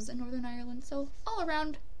causes in Northern Ireland. So all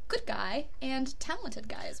around good guy and talented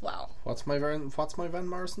guy as well. What's my Van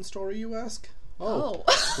Morrison story, you ask? Oh.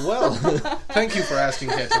 Well, thank you for asking,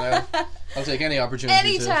 Caitlin. I'll take any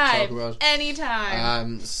opportunity to talk about.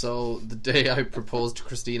 Anytime. So the day I proposed to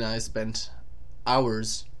Christina, I spent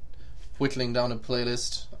hours whittling down a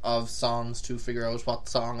playlist of songs to figure out what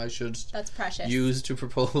song I should use to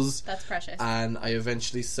propose. That's precious. And I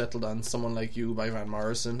eventually settled on Someone Like You by Van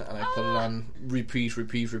Morrison, and I put it on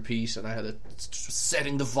repeat, and I had it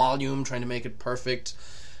setting the volume, trying to make it perfect.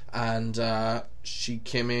 And she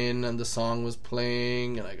came in and the song was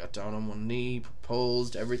playing, and I got down on one knee,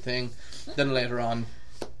 proposed, everything. Then later on,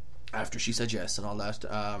 after she said yes and all that,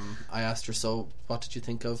 I asked her, so what did you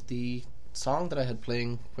think of the song that I had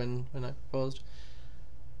playing when I proposed?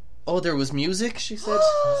 Oh, there was music, she said.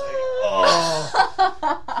 I was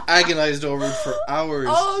like, agonized over it for hours.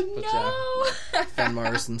 Oh, no. Van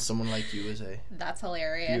Morrison, Someone Like You is That's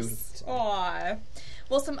hilarious. Aww.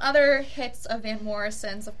 Well, some other hits of Van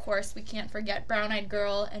Morrison's, of course, we can't forget Brown Eyed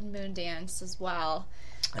Girl and Moondance as well.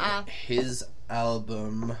 His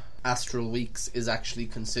album Astral Weeks is actually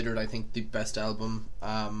considered, I think, the best album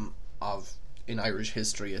in Irish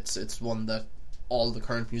history. It's one that all the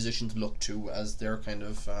current musicians look to as their kind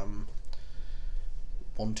of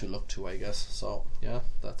one to look to, I guess. So yeah,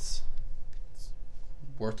 that's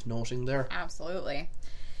worth noting there. Absolutely.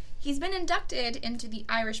 He's been inducted into the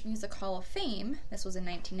Irish Music Hall of Fame. This was in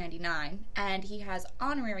 1999, and he has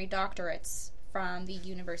honorary doctorates from the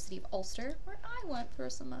University of Ulster, where I went for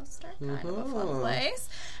a semester, kind of a fun place,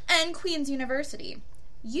 and Queen's University.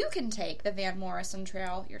 You can take the Van Morrison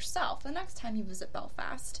Trail yourself the next time you visit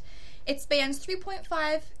Belfast. It spans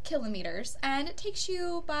 3.5 kilometers, and it takes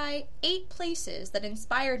you by 8 places that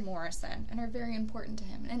inspired Morrison and are very important to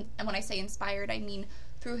him. And when I say inspired, I mean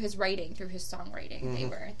through his writing, through his songwriting.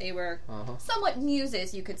 Mm-hmm. They were somewhat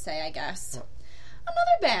muses, you could say, I guess. Yeah.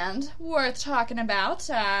 Another band worth talking about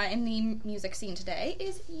in the music scene today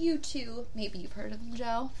is U2. Maybe you've heard of them,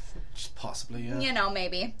 Joe? Possibly, yeah. You know,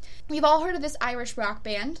 maybe. We've all heard of this Irish rock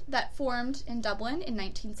band that formed in Dublin in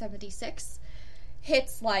 1976.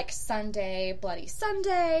 Hits like Sunday, Bloody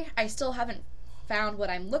Sunday, I Still Haven't Found What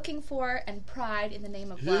I'm Looking For, and Pride in the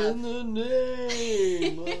Name of Love. In the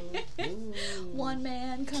name of love. One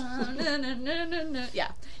man come. Na, na, na, na, na.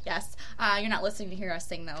 Yeah, yes. You're not listening to hear us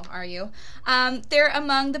sing, though, are you? They're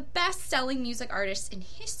among the best-selling music artists in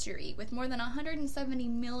history, with more than 170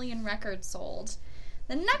 million records sold.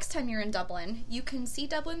 The next time you're in Dublin, you can see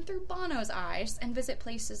Dublin through Bono's eyes and visit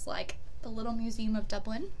places like the Little Museum of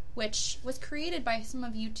Dublin, which was created by some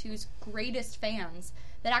of U2's greatest fans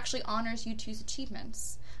that actually honors U2's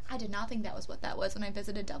achievements. I did not think that was what that was when I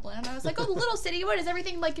visited Dublin, and I was like, oh, the little city, what, is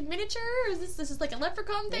everything like in miniature? Or is this is like a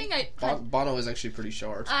leprechaun thing? Bono is actually pretty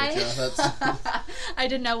short, but yeah, that's... I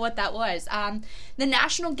didn't know what that was. The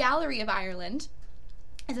National Gallery of Ireland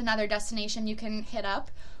is another destination you can hit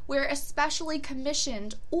up, where a specially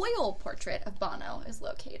commissioned oil portrait of Bono is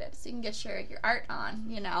located. So you can get your art on,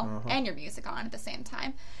 you know, and your music on at the same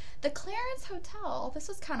time. The Clarence Hotel, this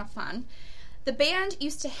was kind of fun. The band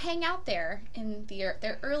used to hang out there in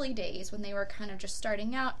their early days when they were kind of just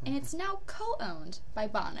starting out, and it's now co-owned by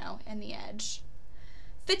Bono and The Edge.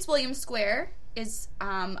 Fitzwilliam Square is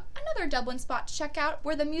another Dublin spot to check out,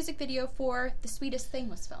 where the music video for The Sweetest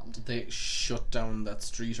Thing was filmed. They shut down that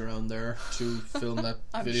street around there to film that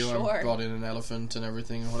video and brought in an elephant and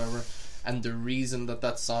everything and whatever. And the reason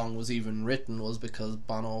that song was even written was because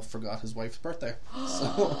Bono forgot his wife's birthday. So,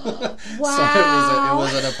 wow. So it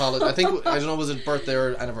was an apology. I don't know, was it birthday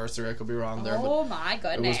or anniversary? I could be wrong there. Oh my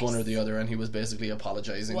goodness. It was one or the other, and he was basically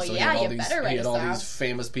apologizing. Well, so yeah, he had all these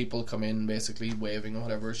famous people come in, basically waving or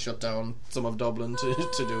whatever, shut down some of Dublin to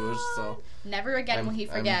do it. So never again will he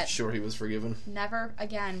forget. I'm sure he was forgiven. Never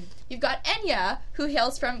again. You've got Enya, who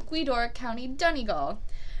hails from Gweedore, County Donegal.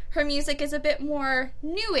 Her music is a bit more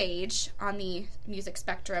new age on the music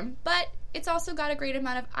spectrum, but it's also got a great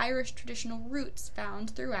amount of Irish traditional roots found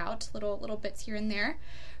throughout, little bits here and there.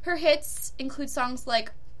 Her hits include songs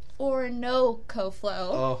like Or No Co-Flow.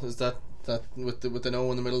 Oh, is that with an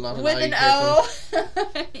O in the middle, not an I? With an O.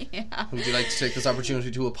 Yeah. Would you like to take this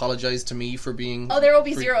opportunity to apologize to me for being... Oh, there will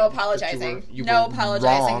be zero apologizing. No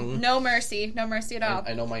apologizing. Wrong. No mercy. No mercy at all.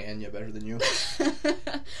 I know my Enya better than you.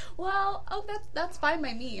 Well, that's fine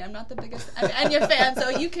by me. I'm not the biggest Enya fan, so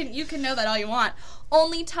you can know that all you want.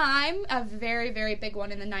 Only Time, a very, very big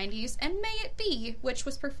one in the 90s, and May It Be, which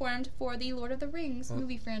was performed for the Lord of the Rings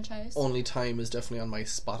movie franchise. Only Time is definitely on my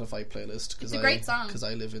Spotify playlist. It's a great song. Because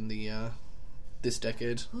I live in the... this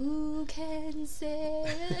decade. Who can say?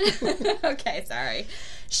 Okay, sorry.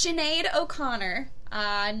 Sinead O'Connor,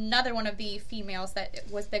 another one of the females that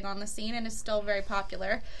was big on the scene and is still very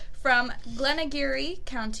popular, from Glenageary,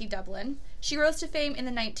 County Dublin. She rose to fame in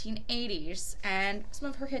the 1980s, and some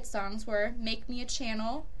of her hit songs were Make Me a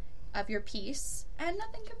Channel of Your Peace and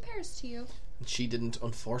Nothing Compares to You.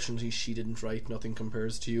 Unfortunately, she didn't write Nothing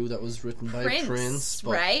Compares to You. That was written by Prince.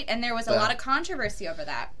 Right? And there was a lot of controversy over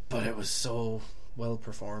that. But it was so well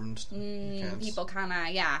performed. People kind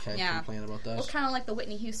of, can't complain about that. Well, kind of like the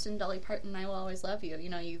Whitney Houston, Dolly Parton, I Will Always Love You. You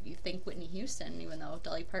know, you think Whitney Houston, even though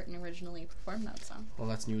Dolly Parton originally performed that song. Well,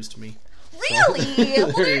 that's news to me. Really?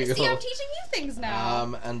 Well, see, I'm teaching you things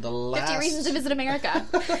now. And the last... 50 Reasons to Visit America.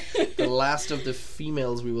 The last of the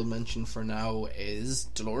females we will mention for now is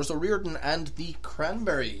Dolores O'Riordan and the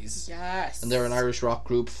Cranberries. Yes. And they're an Irish rock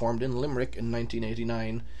group formed in Limerick in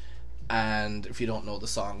 1989. And if you don't know the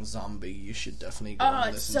song Zombie, you should definitely go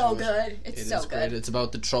and listen to it. Good. It's so good. Great. It's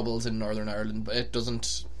about the troubles in Northern Ireland, but it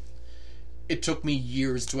took me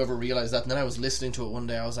years to ever realise that. And then I was listening to it one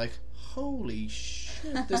day, I was like, holy shit.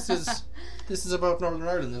 this is about Northern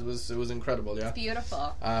Ireland. It was incredible. Yeah.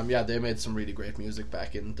 Beautiful. Yeah, they made some really great music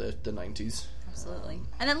back in the 90s. Absolutely.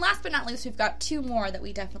 And then last but not least, we've got two more that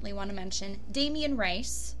we definitely want to mention. Damien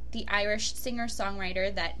Rice, the Irish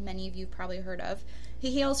singer-songwriter that many of you probably heard of.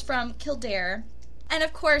 He hails from Kildare. And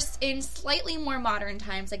of course, in slightly more modern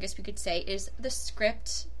times, I guess we could say, is The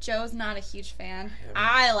Script. Joe's not a huge fan.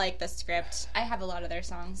 I like The Script. I have a lot of their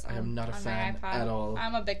songs on, I am not a fan at all.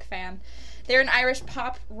 I'm a big fan. They're an Irish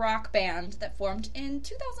pop rock band that formed in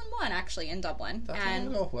 2001, actually, in Dublin.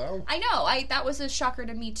 Wow. I know. That was a shocker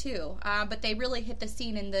to me too. But they really hit the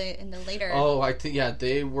scene in the later. Oh, I think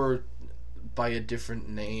they were by a different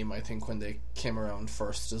name. I think when they came around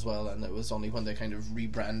first as well, and it was only when they kind of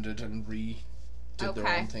rebranded and did their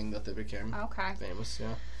own thing that they became famous.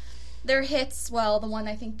 Yeah. Their hits, well, the one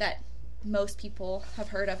I think that most people have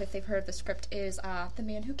heard of, if they've heard of The Script, is The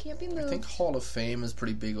Man Who Can't Be Moved. I think Hall of Fame is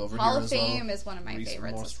pretty big over here Hall as well. Hall of Fame is one of my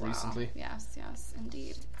favorites most as well. recently. Yes,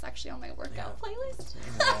 indeed. It's actually on my workout playlist.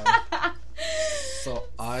 So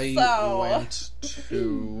I went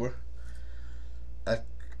to a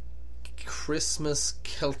Christmas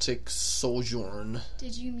Celtic sojourn.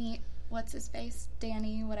 Did you meet what's his face,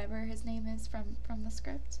 Danny, whatever his name is from The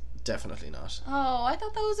Script? Definitely not. Oh, I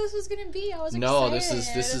thought this was going to be. I was excited. No, this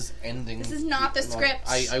is ending. This is not The Script.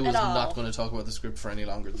 I was not going to talk about The Script for any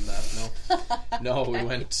longer than that. No, we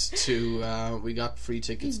went to. We got free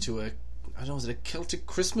tickets to a. I don't know, was it a Celtic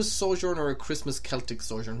Christmas sojourn or a Christmas Celtic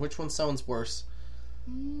sojourn? Which one sounds worse?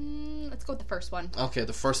 Let's go with the first one. Okay,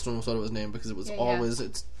 the first one was what it was named because it was always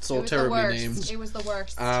it's so it was terribly named. It was the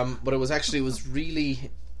worst. But it was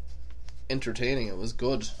really entertaining. It was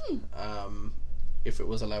good. If it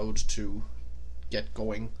was allowed to get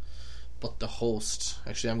going. But the host,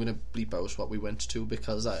 actually I'm going to bleep out what we went to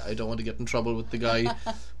because I don't want to get in trouble with the guy.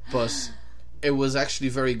 But it was actually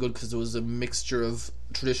very good because there was a mixture of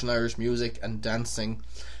traditional Irish music and dancing.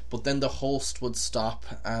 But then the host would stop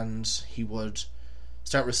and he would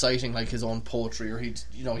start reciting like his own poetry, or he'd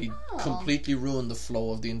completely ruin the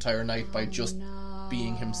flow of the entire night by just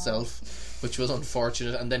being himself, which was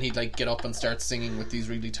unfortunate. And then he'd like get up and start singing with these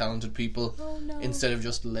really talented people instead of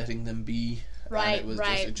just letting them be. Right, and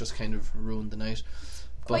it just kind of ruined the night.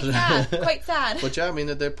 Quite sad. But yeah, I mean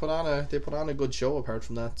they put on a good show apart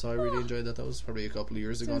from that, so I really enjoyed that. That was probably a couple of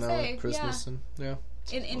years ago now at Christmas, and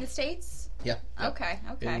in the States. Yeah. Okay.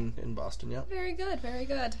 In Boston, yeah. Very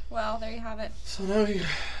good. Well, there you have it. So now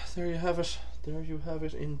there you have it. There you have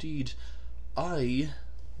it indeed. I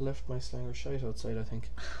left my Slanger shite outside, I think.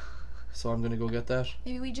 So I'm going to go get that.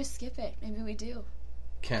 Maybe we just skip it. Maybe we do.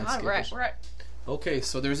 Can't skip it. Okay,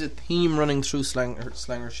 so there's a theme running through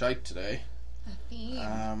Slanger shite today. A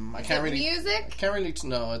theme? I can't really... music? Can't really...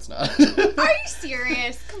 No, it's not. Are you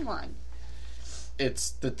serious? Come on.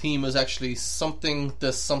 The theme is actually something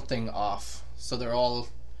off. So they're all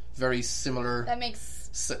very similar. That makes...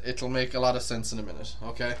 It'll make a lot of sense in a minute,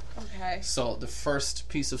 okay? Okay. So the first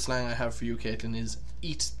piece of slang I have for you, Caitlin, is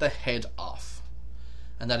eat the head off.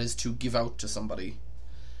 And that is to give out to somebody.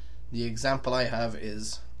 The example I have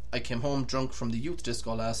is, I came home drunk from the youth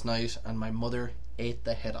disco last night and my mother ate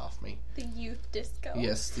the head off me. The youth disco?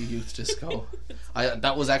 Yes, the youth disco.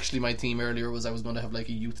 That was actually my theme earlier, was I was going to have like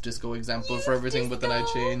a youth disco example for everything, but then I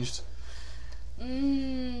changed.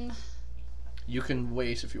 You can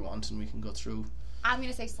wait if you want and we can go through. I'm going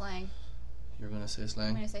to say slang. You're going to say slang?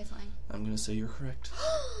 I'm going to say slang. I'm going to say you're correct.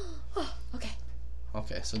 Okay.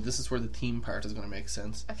 Okay, so this is where the theme part is going to make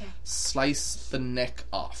sense. Okay. Slice the neck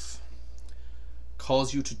off.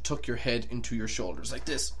 Cause you to tuck your head into your shoulders like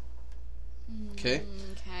this. Okay?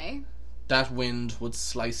 Okay. That wind would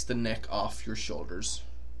slice the neck off your shoulders.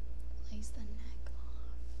 Slice the neck off.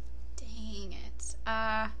 Dang it.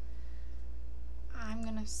 I'm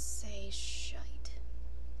gonna say shite.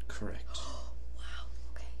 Correct. Wow.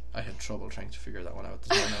 Okay. I had trouble trying to figure that one out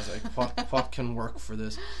this morning. I was like, what can work for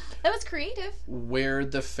this? That was creative. Wear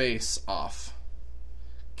the face off.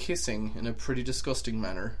 Kissing in a pretty disgusting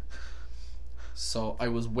manner. So I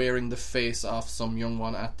was wearing the face off some young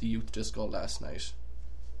one at the youth disco last night,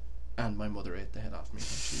 and my mother ate the head off me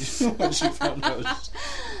when she found out.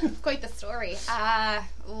 Quite the story.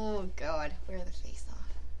 Oh god, wear the face off.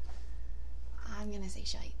 I'm gonna say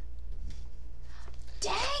shite.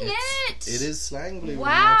 Dang it! It is slang, believe it or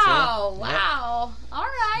not. Wow. Yep.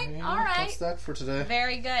 All right. That's that for today.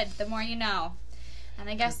 Very good. The more you know. And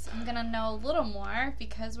I guess I'm going to know a little more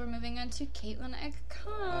because we're moving on to Caitlin Egg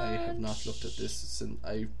Conch. I have not looked at this since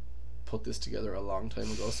I put this together a long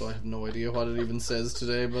time ago, so I have no idea what it even says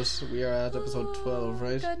today, but we are at episode 12,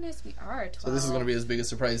 right? Goodness, we are at 12. So this is going to be as big a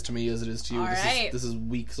surprise to me as it is to you. All right. This is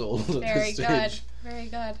weeks old at Very this stage. Very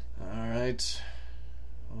good. Alright.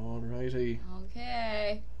 Alrighty.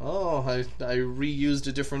 Okay. Oh, I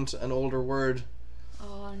reused an older word.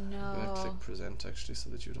 Oh I'm no. gonna click present actually so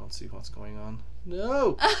that you don't see what's going on.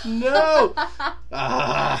 No! No!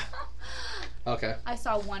 Ah! Okay. I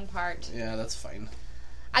saw one part. Yeah, that's fine.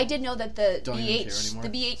 I did know that the Don't even care BH anymore. the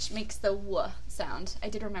BH makes the W sound. I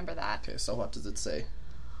did remember that. Okay, so what does it say?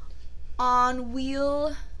 On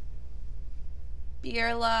wheel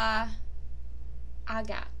Birla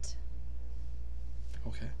Agat.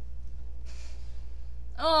 Okay.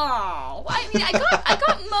 Oh, I mean, I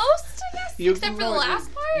got most, I guess, except for the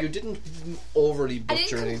last part. You didn't overly I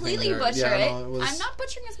butcher didn't completely anything there. butcher Yeah, it. no, was... I'm not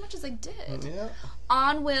butchering as much as I did. Yeah.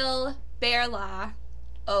 On will Berla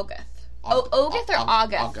Ogath. Ogath or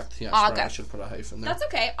Ogath? Ogath, yeah. Ogath. Sorry, I should put a hyphen there. That's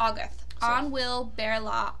okay, Ogath. So- On will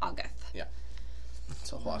Berla Ogath.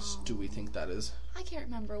 So what do we think that is? I can't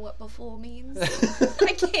remember what befool means.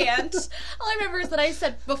 I can't. All I remember is that I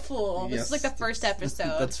said befool. This is like the first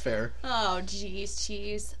episode. That's fair. Oh, jeez,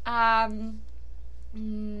 cheese.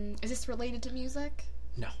 Is this related to music?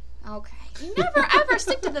 No. Okay. You never ever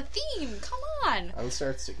stick to the theme. Come on. I will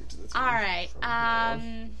start sticking to the theme. All right.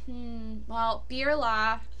 Well,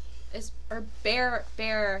 Birla is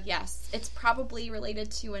bear. Yes, it's probably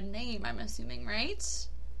related to a name. I'm assuming, right?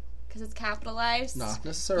 Because it's capitalized. Not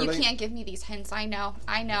necessarily. You can't give me these hints. I know.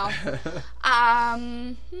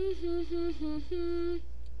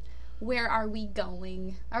 Where are we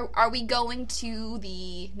going? Are we going to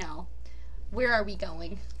the... No. Where are we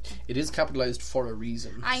going? It is capitalized for a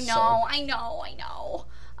reason. I know.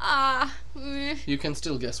 You can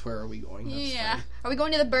still guess where are we going. That's Yeah. fine. Are we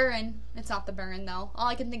going to the Burn? It's not the Burn, though. All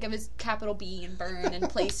I can think of is capital B and Burn and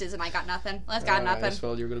places, and I got nothing. I've got nothing. Yes,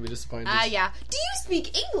 well, you're going to be disappointed. Yeah. Do you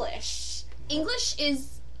speak English? English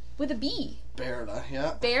is with a B. Berla,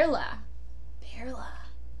 yeah. Berla.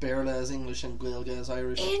 Berla is English and Gaeilge is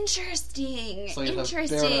Irish. Interesting. So you have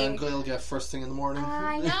Berla and Gaeilge first thing in the morning.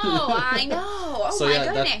 I know. Oh so my yeah,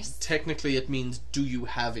 goodness. that, technically it means do you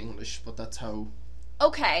have English, but that's how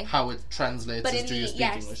Okay. it translates But is in do you the- speak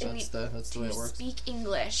yes, English. in That's the Do way you it works. speak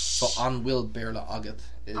English? So on will Berla Agath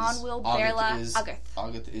is On will Agath Berla is Agath.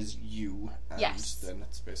 Agath is you, and Yes. then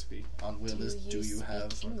it's basically on will is do you speak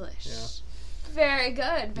have English? Yeah. Very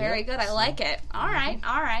good. Very Yep, good. I so- like it. All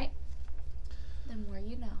right. Then more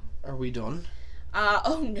you know. Are we done?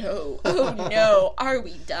 Oh no. Are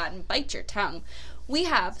we done? Bite your tongue. We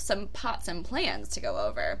have some pots and plans to go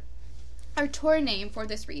over. Our tour name for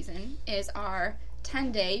this reason is our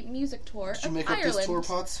 10-day music tour Did you of make Ireland. up this tour,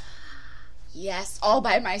 Potts? Yes, all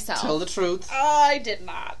by myself. Tell the truth. I did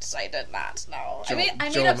not. No. Joe- I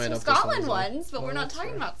made Joe up made some up this one Scotland as well. ones, but Oh, we're not that's talking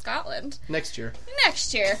fair. about Scotland. Next year.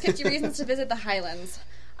 Next year, 50 Reasons to Visit the Highlands.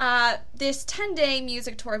 This 10-day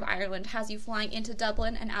music tour of Ireland has you flying into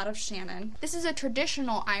Dublin and out of Shannon. This is a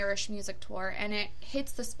traditional Irish music tour, and it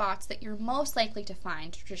hits the spots that you're most likely to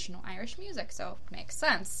find traditional Irish music, so it makes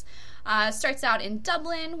sense. It starts out in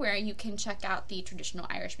Dublin, where you can check out the traditional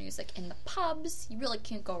Irish music in the pubs. You really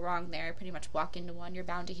can't go wrong there. Pretty much walk into one, you're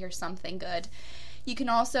bound to hear something good. You can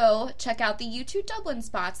also check out the U2 Dublin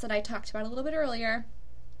spots that I talked about a little bit earlier.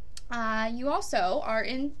 You also are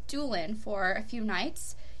in Doolin for a few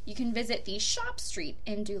nights. You can visit the Shop Street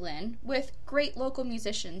in Doolin with great local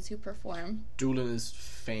musicians who perform. Doolin is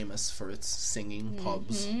famous for its singing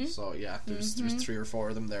pubs. So yeah, there's 3 or 4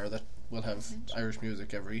 of them there that will have Irish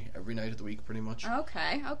music every night of the week pretty much.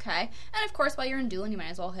 Okay. And of course, while you're in Doolin, you might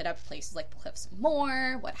as well hit up places like Cliffs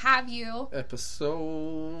Moor, what have you.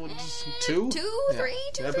 Episode 2? 2, 3,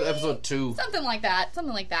 2, 3. Episode 2. Something like that.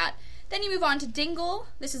 Then you move on to Dingle.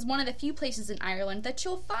 This is one of the few places in Ireland that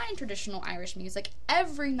you'll find traditional Irish music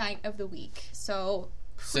every night of the week. So,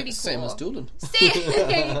 pretty cool. Same as Doolin.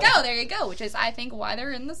 There you go. Which is, I think, why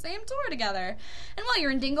they're in the same tour together. And while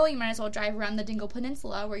you're in Dingle, you might as well drive around the Dingle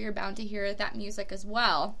Peninsula, where you're bound to hear that music as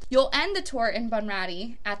well. You'll end the tour in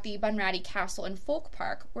Bunratty at the Bunratty Castle and Folk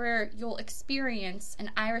Park, where you'll experience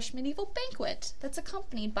an Irish medieval banquet that's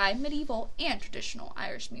accompanied by medieval and traditional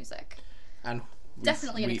Irish music. And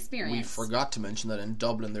Definitely an we experience. forgot to mention that in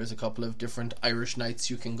Dublin there's a couple of different Irish nights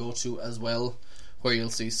you can go to as well, where you'll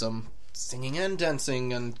see some singing and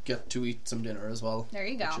dancing and get to eat some dinner as well. There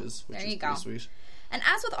you go. Which is There you pretty go. sweet. And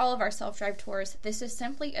as with all of our self-drive tours, this is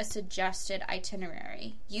simply a suggested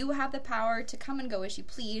itinerary. You have the power to come and go as you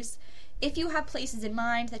please. If you have places in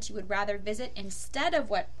mind that you would rather visit instead of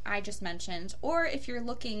what I just mentioned, or if you're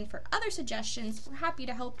looking for other suggestions, we're happy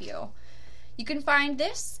to help you. You can find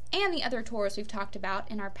this and the other tours we've talked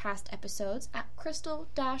about in our past episodes at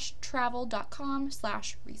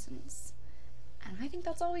crystal-travel.com/reasons. And I think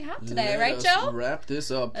that's all we have today, Let right, us Joe? wrap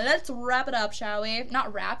this up. Let's wrap it up, shall we?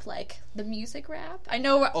 Not rap like the music rap. I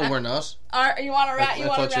know. We're not. You want to wrap? You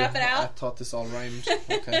want to wrap it I out? thought this all rhymed.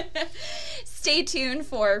 Okay. Stay tuned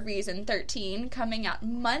for Reason 13 coming out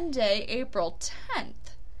Monday, April 10th.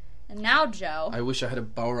 And now, Joe. I wish I had a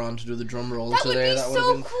Bauer on to do the drum roll That today. would be That would so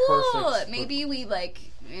have been cool. perfect. Maybe we like.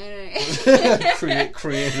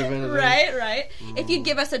 Creative anything. Right. If you'd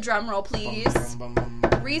give us a drum roll, please. Bum, bum,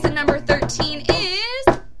 bum, Reason number 13 is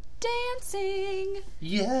dancing.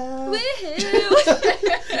 Yeah.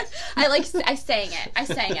 Woohoo! I sang it. I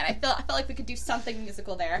felt like we could do something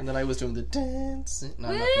musical there. And then I was doing the dance. No,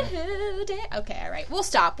 I'm not gonna. Woohoo! Okay, all right. We'll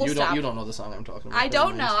stop. You don't know the song I'm talking about. I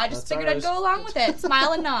don't Never know. mind. I just That's figured I'd alright. go along with it.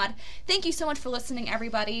 Smile and nod. Thank you so much for listening,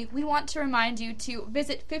 everybody. We want to remind you to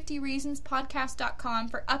visit 50reasonspodcast.com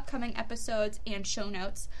for upcoming episodes and show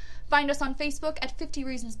notes. Find us on Facebook at 50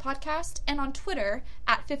 Reasons Podcast and on Twitter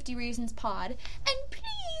at 50 Reasons Pod. And please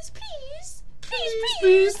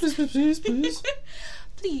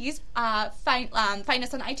find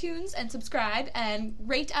us on iTunes and subscribe and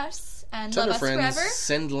rate us and Tell love your us friends. forever.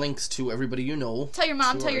 Send links to everybody you know. Tell your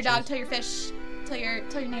mom, to tell our your dog, iTunes. tell your fish, tell your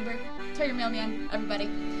neighbor, tell your mailman, everybody.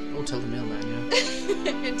 Oh, tell the mailman,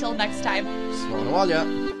 yeah. Until next time. Slán a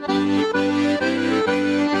bháile.